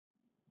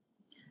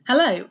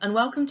Hello and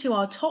welcome to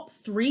our top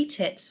 3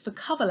 tips for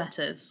cover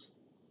letters.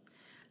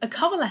 A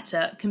cover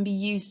letter can be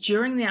used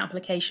during the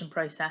application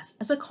process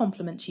as a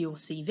complement to your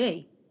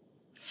CV.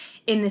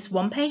 In this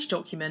one-page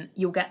document,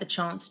 you'll get the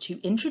chance to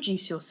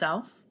introduce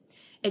yourself,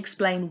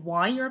 explain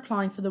why you're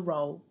applying for the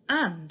role,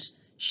 and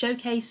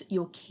showcase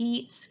your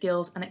key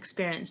skills and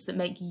experience that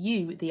make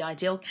you the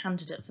ideal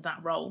candidate for that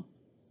role.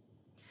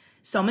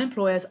 Some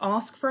employers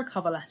ask for a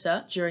cover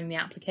letter during the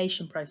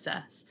application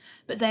process,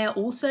 but they are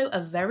also a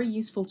very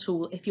useful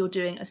tool if you're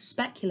doing a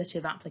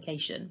speculative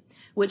application,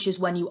 which is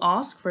when you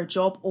ask for a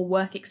job or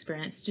work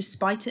experience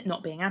despite it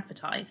not being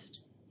advertised.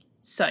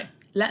 So,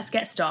 let's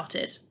get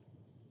started.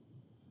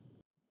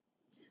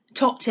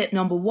 Top tip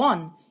number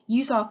 1,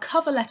 use our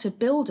cover letter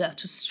builder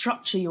to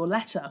structure your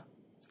letter.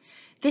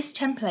 This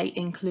template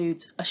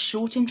includes a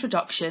short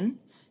introduction,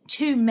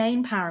 2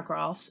 main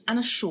paragraphs, and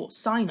a short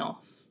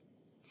sign-off.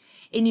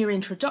 In your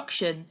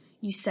introduction,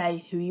 you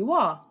say who you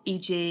are,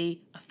 e.g.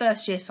 a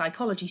first-year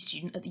psychology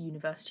student at the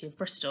University of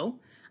Bristol,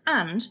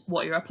 and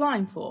what you're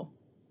applying for.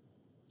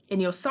 In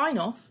your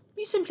sign-off,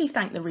 you simply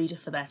thank the reader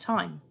for their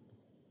time.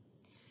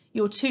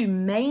 Your 2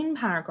 main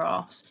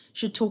paragraphs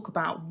should talk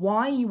about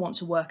why you want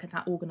to work at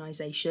that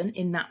organisation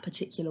in that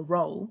particular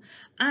role,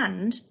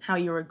 and how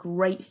you're a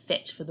great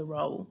fit for the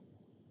role.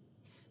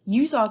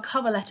 Use our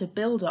cover letter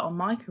builder on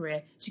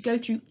MyCareer to go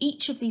through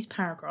each of these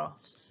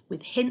paragraphs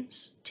with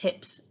hints,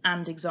 tips,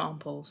 and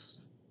examples.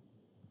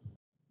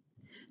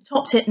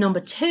 Top tip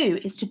number 2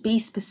 is to be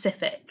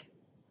specific.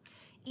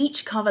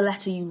 Each cover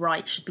letter you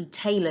write should be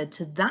tailored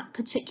to that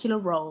particular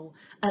role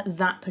at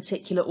that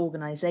particular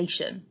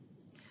organisation.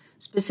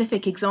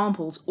 Specific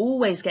examples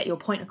always get your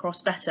point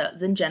across better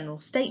than general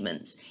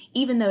statements,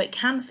 even though it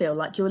can feel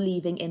like you're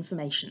leaving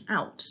information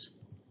out.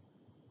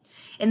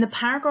 In the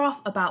paragraph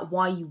about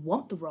why you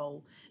want the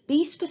role,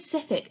 be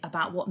specific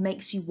about what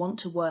makes you want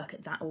to work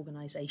at that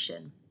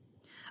organisation.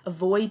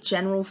 Avoid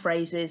general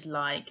phrases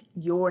like,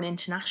 you're an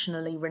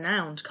internationally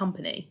renowned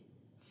company.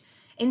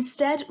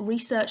 Instead,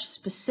 research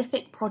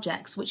specific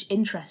projects which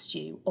interest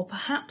you, or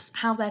perhaps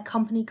how their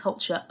company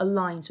culture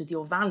aligns with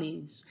your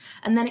values,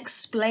 and then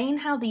explain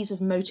how these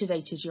have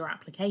motivated your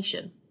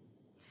application.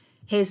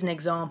 Here's an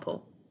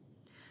example.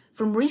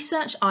 From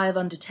research I have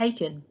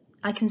undertaken,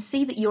 I can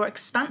see that your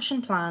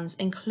expansion plans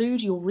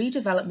include your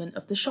redevelopment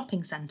of the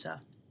shopping centre.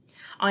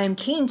 I am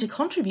keen to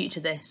contribute to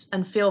this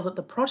and feel that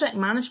the project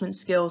management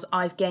skills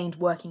I've gained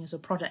working as a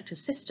project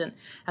assistant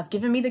have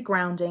given me the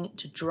grounding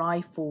to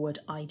drive forward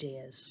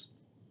ideas.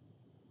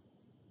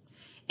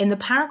 In the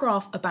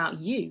paragraph about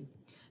you,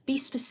 be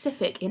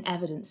specific in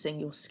evidencing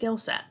your skill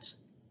set.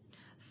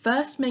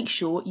 First, make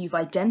sure you've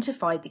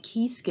identified the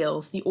key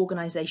skills the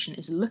organisation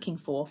is looking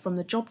for from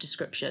the job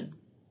description.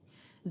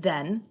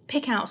 Then,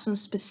 pick out some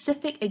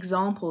specific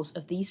examples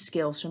of these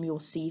skills from your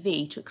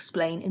CV to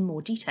explain in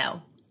more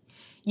detail.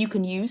 You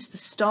can use the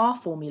STAR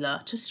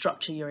formula to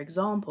structure your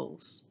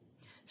examples.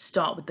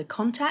 Start with the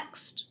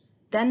context,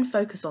 then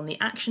focus on the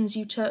actions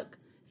you took,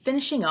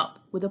 finishing up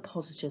with a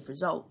positive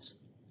result.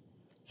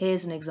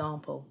 Here's an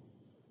example.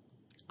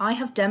 I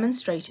have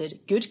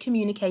demonstrated good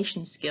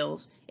communication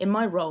skills in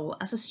my role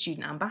as a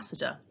student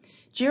ambassador,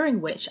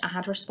 during which I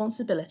had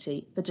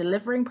responsibility for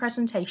delivering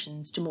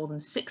presentations to more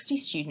than 60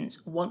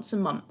 students once a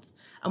month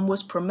and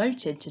was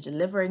promoted to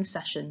delivering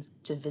sessions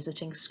to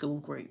visiting school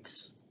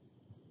groups.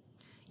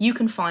 You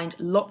can find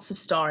lots of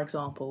STAR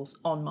examples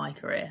on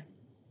MyCareer.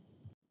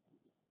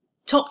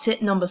 Top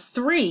tip number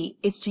 3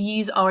 is to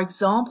use our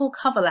example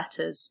cover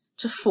letters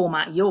to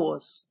format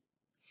yours.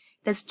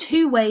 There's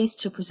 2 ways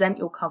to present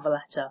your cover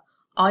letter,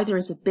 either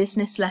as a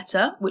business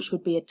letter, which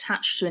would be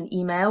attached to an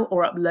email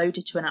or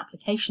uploaded to an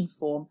application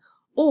form,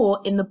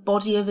 or in the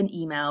body of an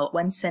email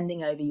when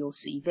sending over your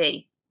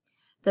CV.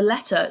 The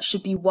letter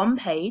should be 1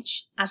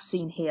 page, as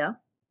seen here,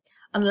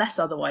 unless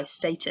otherwise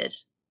stated.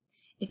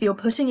 If you're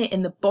putting it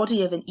in the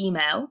body of an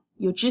email,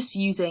 you're just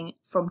using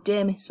from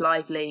Dear Miss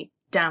Lively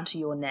down to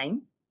your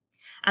name,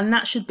 and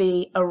that should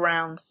be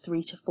around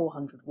 300 to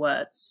 400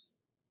 words.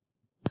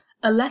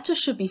 A letter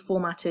should be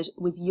formatted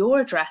with your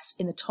address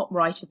in the top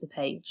right of the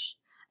page,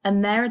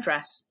 and their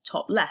address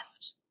top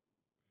left.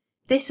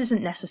 This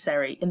isn't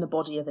necessary in the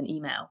body of an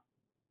email.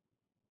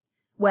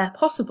 Where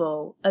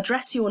possible,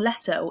 address your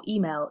letter or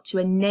email to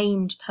a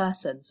named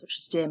person, such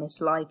as Dear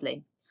Miss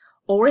Lively,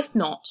 or if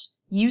not,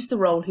 use the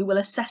role who will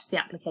assess the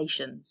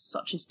applications,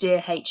 such as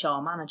Dear HR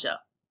Manager.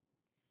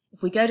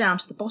 If we go down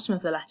to the bottom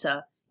of the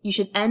letter, you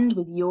should end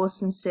with yours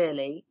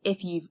sincerely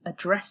if you've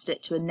addressed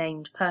it to a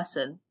named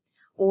person,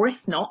 or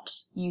if not,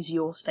 use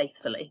yours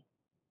faithfully.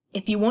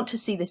 If you want to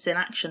see this in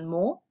action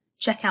more,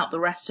 check out the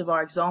rest of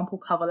our example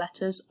cover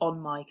letters on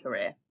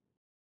MyCareer.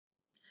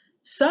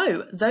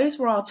 So, those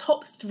were our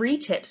top 3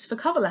 tips for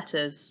cover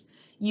letters.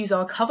 Use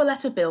our cover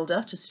letter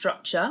builder to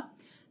structure,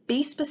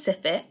 be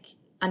specific,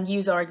 and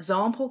use our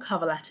example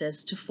cover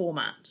letters to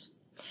format.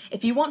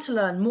 If you want to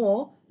learn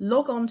more,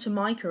 log on to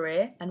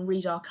MyCareer and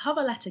read our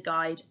cover letter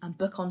guide and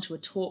book onto a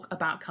talk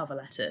about cover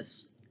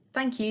letters.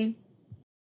 Thank you.